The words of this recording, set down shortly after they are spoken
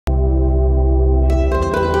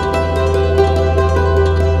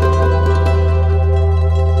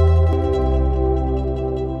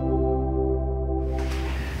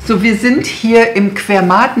So, wir sind hier im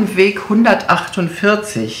Quermatenweg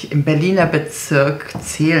 148 im Berliner Bezirk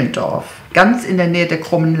Zehlendorf, ganz in der Nähe der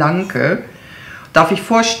Krummen Lanke. Darf ich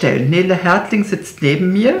vorstellen, Nele Hertling sitzt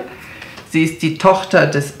neben mir. Sie ist die Tochter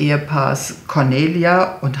des Ehepaars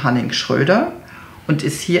Cornelia und Hanning Schröder und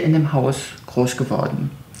ist hier in dem Haus groß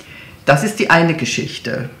geworden. Das ist die eine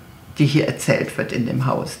Geschichte, die hier erzählt wird in dem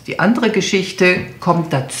Haus. Die andere Geschichte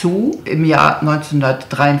kommt dazu im Jahr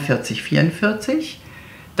 1943/44,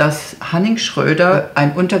 dass Hanning Schröder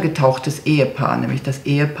ein untergetauchtes Ehepaar, nämlich das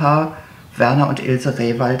Ehepaar Werner und Ilse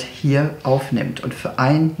Rewald, hier aufnimmt und für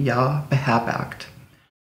ein Jahr beherbergt.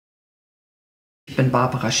 Ich bin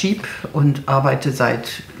Barbara Schieb und arbeite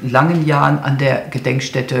seit langen Jahren an der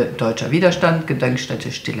Gedenkstätte Deutscher Widerstand,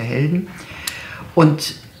 Gedenkstätte Stille Helden.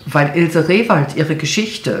 Und weil Ilse Rewald ihre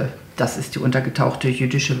Geschichte, das ist die untergetauchte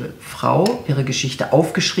jüdische Frau, ihre Geschichte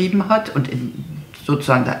aufgeschrieben hat und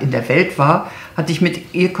sozusagen da in der Welt war, hatte ich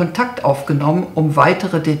mit ihr Kontakt aufgenommen, um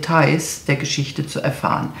weitere Details der Geschichte zu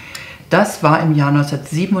erfahren. Das war im Jahr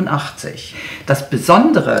 1987. Das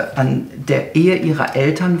Besondere an der Ehe ihrer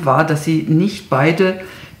Eltern war, dass sie nicht beide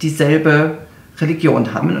dieselbe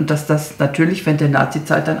Religion haben und dass das natürlich während der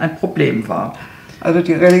Nazizeit dann ein Problem war. Also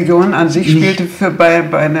die Religion an sich spielte für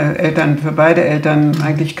beide Eltern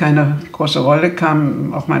eigentlich keine große Rolle.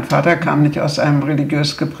 Auch mein Vater kam nicht aus einem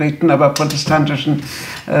religiös geprägten, aber protestantischen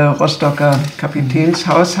Rostocker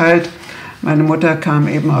Kapitänshaushalt. Meine Mutter kam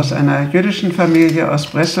eben aus einer jüdischen Familie aus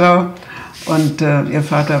Breslau und ihr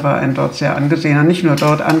Vater war ein dort sehr angesehener, nicht nur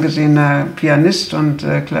dort angesehener Pianist und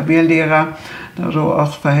Klavierlehrer, also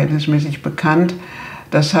auch verhältnismäßig bekannt.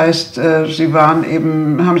 Das heißt, sie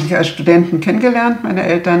haben sich als Studenten kennengelernt, meine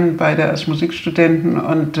Eltern, beide als Musikstudenten,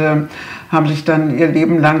 und haben sich dann ihr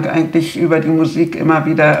Leben lang eigentlich über die Musik immer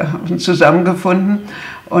wieder zusammengefunden.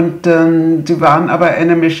 Und sie waren aber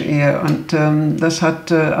eine Mischehe. Und das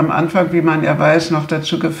hat am Anfang, wie man ja weiß, noch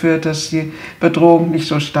dazu geführt, dass die Bedrohung nicht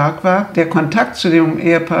so stark war. Der Kontakt zu dem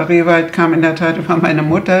Ehepaar Rewald kam in der Tat über meine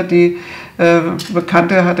Mutter, die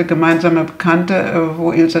hatte gemeinsame Bekannte,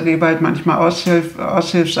 wo Ilse Rewald manchmal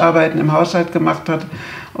Aushilfsarbeiten im Haushalt gemacht hat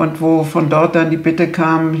und wo von dort dann die Bitte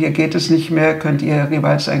kam, hier geht es nicht mehr, könnt ihr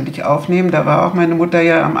Rewalds eigentlich aufnehmen. Da war auch meine Mutter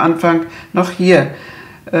ja am Anfang noch hier.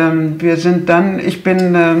 Ich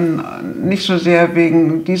bin nicht so sehr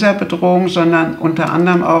wegen dieser Bedrohung, sondern unter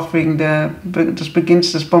anderem auch wegen des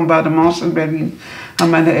Beginns des Bombardements in Berlin, haben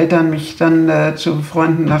meine Eltern mich dann zu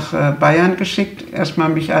Freunden nach Bayern geschickt, erstmal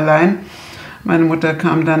mich allein. Meine Mutter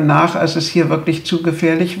kam dann nach, als es hier wirklich zu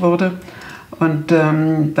gefährlich wurde. Und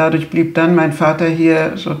dadurch blieb dann mein Vater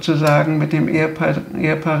hier sozusagen mit dem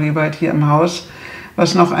Ehepaar Rewald hier im Haus,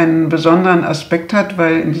 was noch einen besonderen Aspekt hat,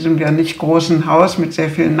 weil in diesem ja nicht großen Haus mit sehr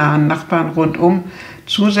vielen nahen Nachbarn rundum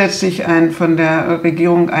zusätzlich ein von der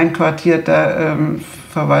Regierung einquartierter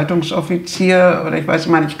Verwaltungsoffizier, oder ich weiß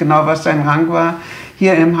immer nicht genau, was sein Rang war,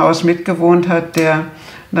 hier im Haus mitgewohnt hat, der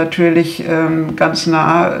natürlich ganz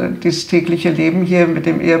nah das tägliche Leben hier mit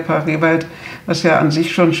dem Ehepaar Rewald, was ja an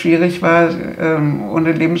sich schon schwierig war,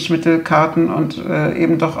 ohne Lebensmittelkarten und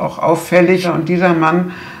eben doch auch auffällig. Und dieser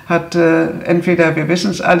Mann hat entweder, wir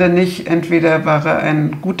wissen es alle nicht, entweder war er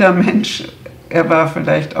ein guter Mensch, er war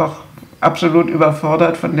vielleicht auch absolut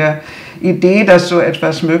überfordert von der Idee, dass so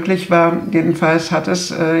etwas möglich war. Jedenfalls hat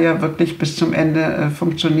es ja wirklich bis zum Ende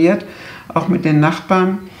funktioniert, auch mit den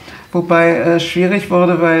Nachbarn. Wobei es schwierig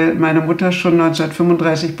wurde, weil meine Mutter schon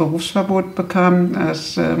 1935 Berufsverbot bekam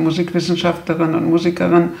als Musikwissenschaftlerin und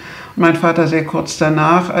Musikerin. Und mein Vater sehr kurz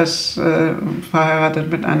danach, als verheiratet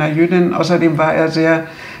mit einer Jüdin. Außerdem war er sehr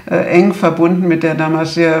eng verbunden mit der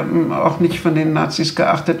damals sehr auch nicht von den Nazis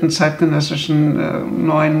geachteten zeitgenössischen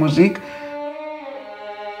neuen Musik.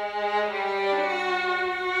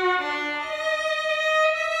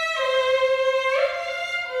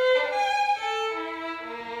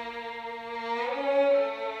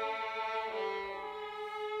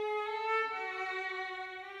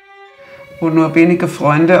 Wo nur wenige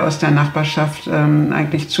Freunde aus der Nachbarschaft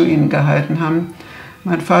eigentlich zu ihnen gehalten haben.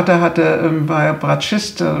 Mein Vater war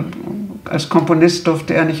Bratschist, als Komponist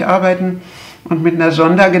durfte er nicht arbeiten und mit einer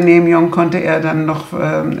Sondergenehmigung konnte er dann noch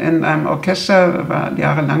in einem Orchester, war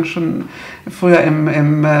jahrelang schon früher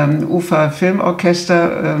im Ufer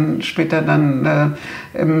Filmorchester, später dann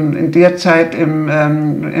in der Zeit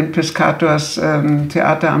in Piscators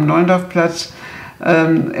Theater am Neulendorfplatz,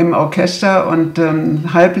 im Orchester und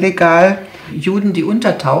halblegal. Juden, die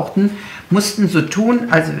untertauchten, mussten so tun,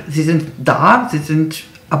 also sie sind da, sie sind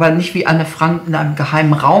aber nicht wie Anne Frank in einem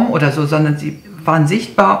geheimen Raum oder so, sondern sie waren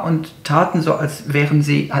sichtbar und taten so, als hätten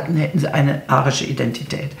sie eine arische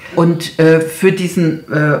Identität. Und für diesen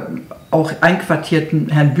auch einquartierten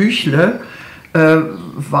Herrn Büchle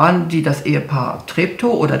waren die das Ehepaar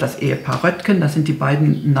Treptow oder das Ehepaar Röttgen. Das sind die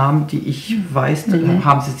beiden Namen, die ich weiß.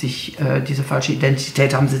 Haben sie sich, diese falsche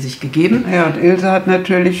Identität haben sie sich gegeben. Ja, und Ilse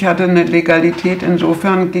hatte eine Legalität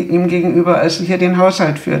insofern ihm gegenüber, als sie hier den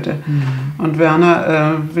Haushalt führte. Und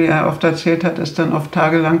Werner, wie er oft erzählt hat, ist dann oft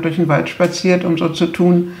tagelang durch den Wald spaziert, um so zu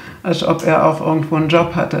tun, als ob er auch irgendwo einen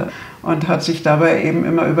Job hatte. Und hat sich dabei eben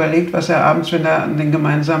immer überlegt, was er abends, wenn er an den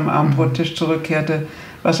gemeinsamen Abendbrottisch zurückkehrte,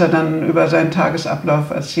 was er dann über seinen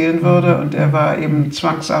Tagesablauf erzählen würde. Und er war eben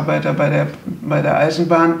Zwangsarbeiter bei der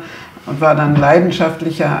Eisenbahn und war dann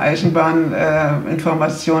leidenschaftlicher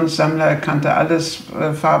Eisenbahninformationssammler. Er kannte alles,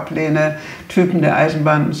 Fahrpläne, Typen der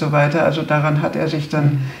Eisenbahn und so weiter. Also daran hat er sich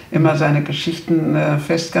dann immer seine Geschichten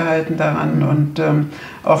festgehalten daran. Und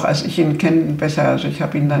auch als ich ihn besser, also ich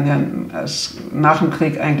habe ihn dann ja nach dem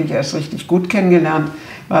Krieg eigentlich erst richtig gut kennengelernt,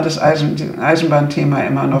 war das Eisenbahnthema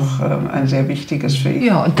immer noch ein sehr wichtiges für ihn.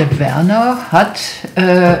 Ja, und der Werner hat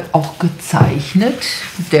auch gezeichnet.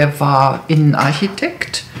 Der war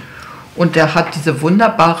Innenarchitekt. Und der hat diese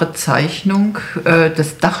wunderbare Zeichnung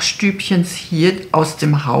des Dachstübchens hier aus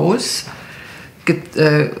dem Haus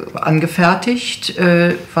angefertigt,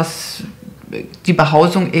 was die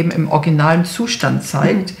Behausung eben im originalen Zustand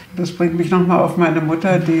zeigt. Das bringt mich nochmal auf meine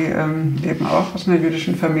Mutter, die eben auch aus einer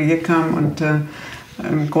jüdischen Familie kam und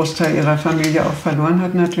einen Großteil ihrer Familie auch verloren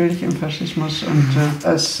hat natürlich im Faschismus. Und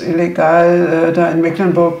als illegal da in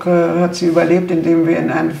Mecklenburg hat sie überlebt, indem wir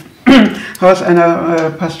in einem Haus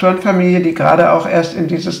einer Pastorenfamilie, die gerade auch erst in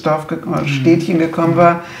dieses Städtchen gekommen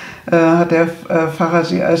war, hat der Pfarrer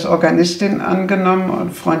sie als Organistin angenommen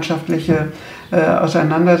und freundschaftliche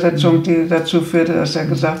Auseinandersetzung, die dazu führte, dass er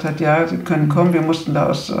gesagt hat, ja, Sie können kommen, wir mussten da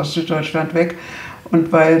aus Süddeutschland weg.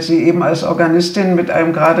 Und weil sie eben als Organistin mit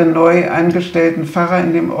einem gerade neu eingestellten Pfarrer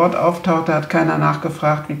in dem Ort auftauchte, hat keiner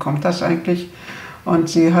nachgefragt, wie kommt das eigentlich? Und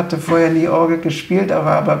sie hatte vorher nie Orgel gespielt, war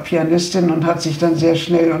aber Pianistin und hat sich dann sehr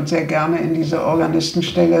schnell und sehr gerne in diese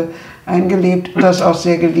Organistenstelle eingelebt und das auch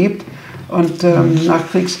sehr geliebt. Und nach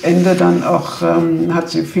Kriegsende dann auch hat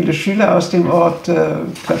sie viele Schüler aus dem Ort,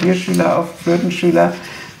 Klavierschüler, auch Flötenschüler.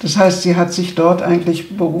 Das heißt, sie hat sich dort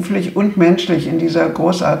eigentlich beruflich und menschlich in dieser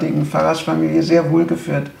großartigen Pfarrersfamilie sehr wohl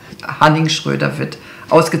geführt. Hanning Schröder wird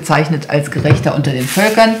ausgezeichnet als Gerechter unter den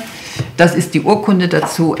Völkern. Das ist die Urkunde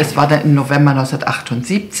dazu. Es war dann im November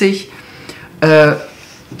 1978.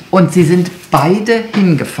 Und sie sind beide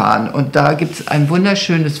hingefahren. Und da gibt es ein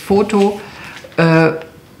wunderschönes Foto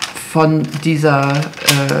von dieser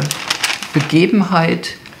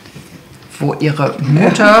Begebenheit, wo ihre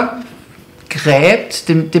Mutter gräbt,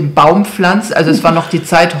 den Baum pflanzt. Also es war noch die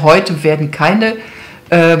Zeit, heute werden keine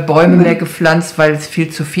Bäume mehr gepflanzt, weil es viel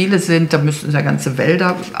zu viele sind. Da müssten sie ganze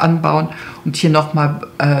Wälder anbauen. Und hier nochmal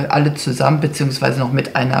alle zusammen, beziehungsweise noch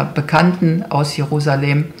mit einer Bekannten aus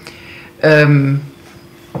Jerusalem.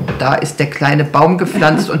 Da ist der kleine Baum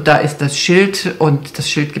gepflanzt und da ist das Schild. Und das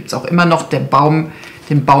Schild gibt es auch immer noch. Den Baum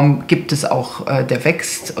gibt es auch, der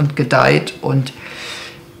wächst und gedeiht. Und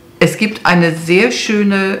es gibt eine sehr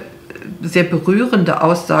schöne, sehr berührende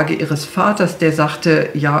Aussage ihres Vaters, der sagte,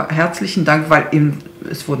 ja, herzlichen Dank, weil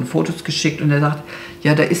es wurden Fotos geschickt und er sagt,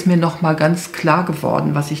 ja, da ist mir noch mal ganz klar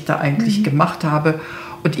geworden, was ich da eigentlich gemacht habe.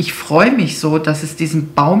 Und ich freue mich so, dass es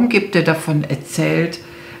diesen Baum gibt, der davon erzählt,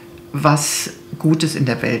 was Gutes in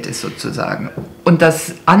der Welt ist sozusagen. Und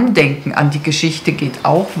das Andenken an die Geschichte geht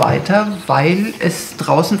auch weiter, weil es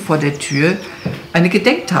draußen vor der Tür eine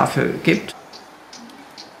Gedenktafel gibt.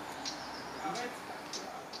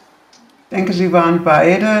 Ich denke, sie waren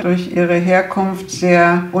beide durch ihre Herkunft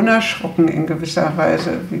sehr unerschrocken in gewisser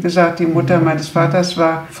Weise. Wie gesagt, die Mutter meines Vaters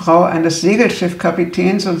war Frau eines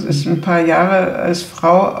Segelschiffkapitäns und ist ein paar Jahre als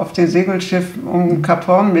Frau auf dem Segelschiff um Kap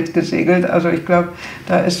Horn mitgesegelt. Also ich glaube,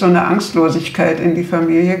 da ist so eine Angstlosigkeit in die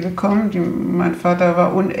Familie gekommen. Mein Vater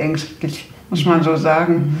war unängstlich, muss man so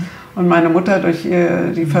sagen. Und meine Mutter durch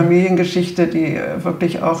die Familiengeschichte, die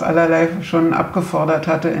wirklich auch allerlei schon abgefordert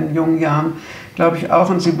hatte in jungen Jahren, glaube ich auch.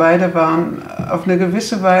 Und sie beide waren auf eine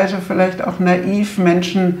gewisse Weise vielleicht auch naiv,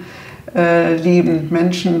 menschenliebend,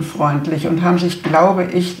 menschenfreundlich und haben sich, glaube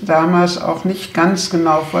ich, damals auch nicht ganz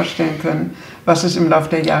genau vorstellen können, was es im Laufe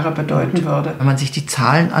der Jahre bedeuten würde. Wenn man sich die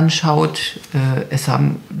Zahlen anschaut, es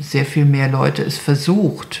haben sehr viel mehr Leute es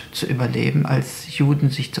versucht zu überleben, als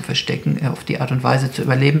Juden sich zu verstecken, auf die Art und Weise zu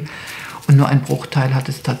überleben. Und nur ein Bruchteil hat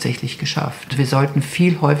es tatsächlich geschafft. Wir sollten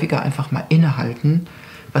viel häufiger einfach mal innehalten,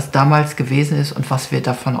 was damals gewesen ist und was wir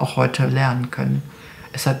davon auch heute lernen können.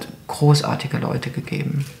 Es hat großartige Leute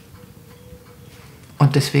gegeben.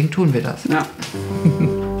 Und deswegen tun wir das. Ja.